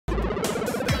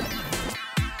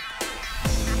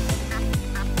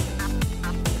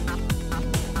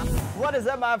What is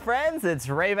up, my friends? It's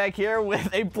Raymond here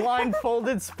with a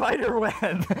blindfolded spider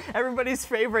web. Everybody's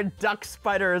favorite duck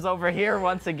spider is over here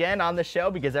once again on the show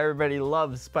because everybody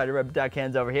loves spider web duck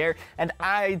hands over here. And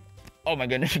oh my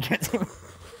goodness, you can't see me.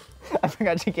 I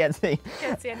forgot she can't see.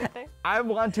 Can't see anything. I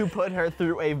want to put her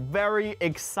through a very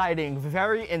exciting,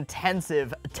 very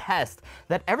intensive test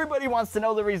that everybody wants to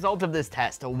know the result of this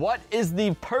test. What is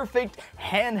the perfect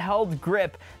handheld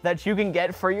grip that you can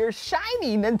get for your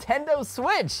shiny Nintendo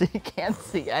Switch? You can't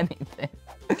see anything.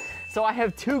 So I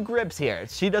have two grips here.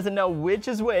 She doesn't know which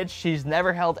is which. She's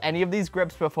never held any of these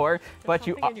grips before, but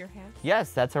you in your hands?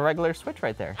 Yes, that's a regular Switch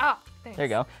right there. Oh, thanks. There you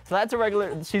go. So that's a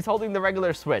regular, she's holding the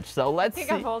regular Switch. So let's see. I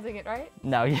think I'm holding it right.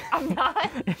 No, I'm not.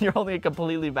 You're holding it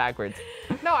completely backwards.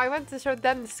 No, I went to show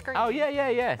them the screen. Oh,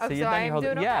 yeah. Oh, so I'm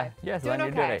doing okay. Yeah, so doing then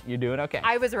you're doing it. You're doing okay.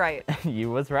 I was right.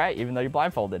 You was right, even though you're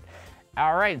blindfolded.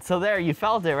 All right, so there, you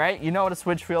felt it, right? You know what a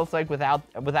Switch feels like without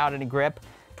any grip.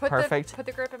 Perfect. Put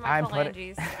the grip in my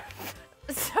phalanges.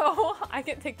 So I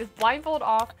can take this blindfold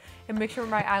off and make sure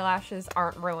my eyelashes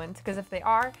aren't ruined, because if they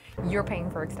are, you're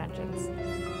paying for extensions.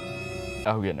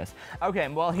 Oh goodness. Okay,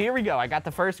 well here we go. I got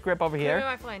the first grip over here. Put them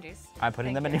in my phalanges. I'm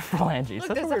putting them in your phalanges. Look,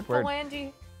 That's there's a weird word.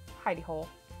 phalange hidey hole.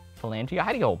 Phalange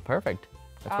hidey hole. Perfect.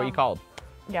 That's what you called.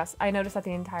 Yes, I noticed that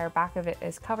the entire back of it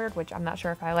is covered, which I'm not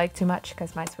sure if I like too much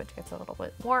because my Switch gets a little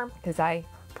bit warm because I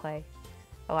play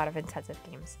a lot of intensive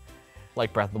games.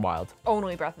 Like Breath of the Wild.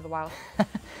 Only Breath of the Wild.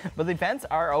 But the vents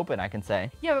are open, I can say.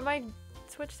 Yeah, but my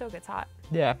Switch still gets hot.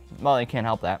 Yeah, well, you can't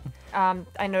help that.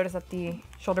 I noticed that the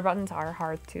shoulder buttons are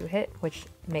hard to hit, which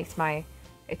makes my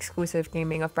exclusive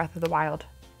gaming of Breath of the Wild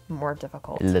more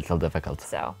difficult. A little difficult.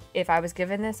 So, if I was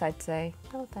given this, I'd say,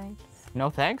 no thanks. No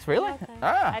thanks? Really? No thanks.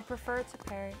 Ah. I'd prefer to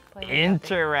play with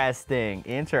Interesting.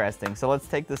 Interesting. So let's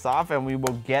take this off and we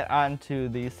will get on to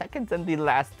the second and the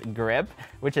last grip,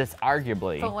 which is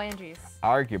arguably. Phalanges.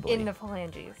 Arguably. In the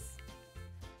phalanges.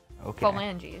 Okay.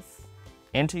 Phalanges.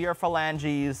 Into your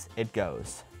phalanges it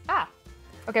goes. Ah.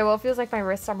 Okay, well, it feels like my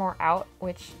wrists are more out,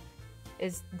 which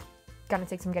is gonna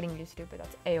take some getting used to, but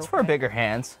that's A-okay. It's for bigger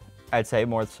hands, I'd say,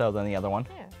 more so than the other one.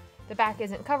 Yeah. The back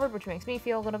isn't covered, which makes me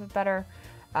feel a little bit better.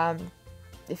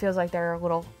 It feels like there are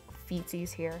little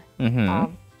feetsies here.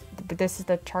 Mm-hmm. But this is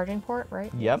the charging port,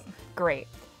 right? Yep. Great.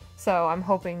 So I'm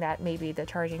hoping that maybe the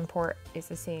charging port is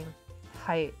the same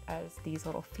height as these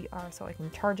little feet are, so I can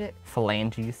charge it.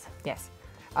 Phalanges. Yes.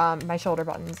 My shoulder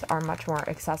buttons are much more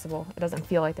accessible. It doesn't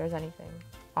feel like there's anything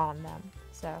on them.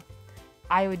 So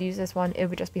I would use this one. It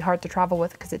would just be hard to travel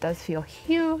with because it does feel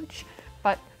huge,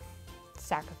 but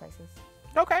sacrifices.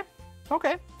 Okay.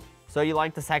 Okay. So you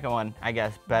like the second one, I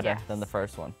guess, better than the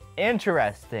first one.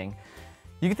 Interesting.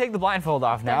 You can take the blindfold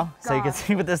off now, so you can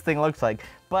see what this thing looks like.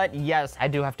 But yes, I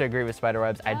do have to agree with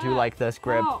Spiderwebs. I do like this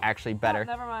grip actually better.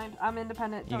 Never mind. I'm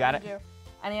independent. You got it?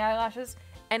 Any eyelashes?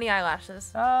 Any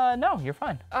eyelashes? No, you're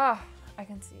fine. Oh, I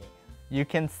can see it. You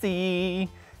can see.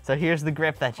 So here's the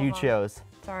grip that you chose.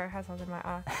 Sorry, I had something in my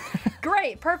eye.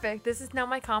 Great, perfect. This is now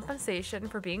my compensation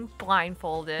for being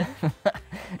blindfolded.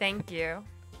 Thank you.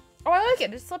 Oh, I like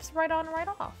it. It slips right on and right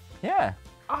off. Yeah.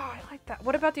 Oh, I like that.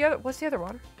 What about the other? What's the other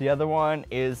one? The other one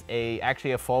is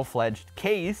actually a full-fledged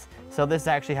case. So this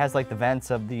actually has like the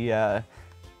vents of the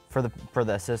for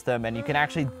the system, and you can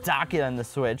actually dock it on the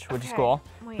Switch, which is cool.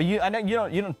 Wait. But I know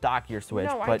you don't dock your Switch,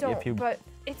 No, but I don't, if you but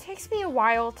it takes me a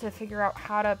while to figure out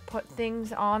how to put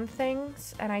things on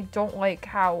things, and I don't like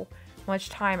how much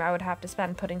time I would have to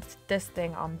spend putting this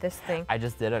thing on this thing. I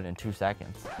just did it in 2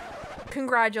 seconds.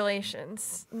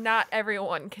 Congratulations. Not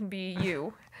everyone can be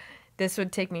you. This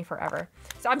would take me forever.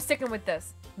 So I'm sticking with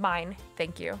this. Mine.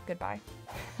 Thank you. Goodbye.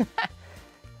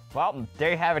 Well, there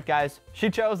you have it, guys. She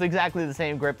chose exactly the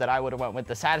same grip that I would have went with,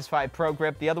 the Satisfye Pro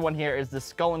grip. The other one here is the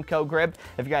Skull & Co grip,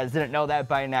 if you guys didn't know that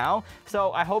by now.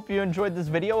 So I hope you enjoyed this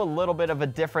video, a little bit of a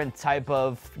different type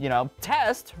of,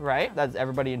 test, right? That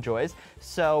everybody enjoys.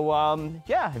 So,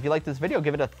 yeah, if you like this video,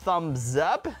 give it a thumbs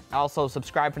up. Also,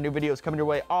 subscribe for new videos coming your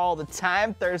way all the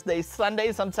time, Thursday,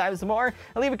 Sunday, sometimes more.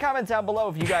 And leave a comment down below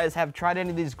if you guys have tried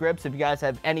any of these grips, if you guys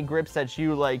have any grips that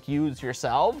you, use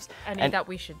yourselves. Any that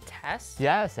we should test?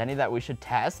 Yes, any that we should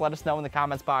test. Let us know in the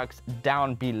comments box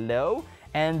down below.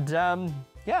 And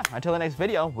yeah, until the next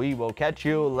video, we will catch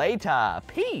you later.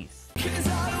 Peace.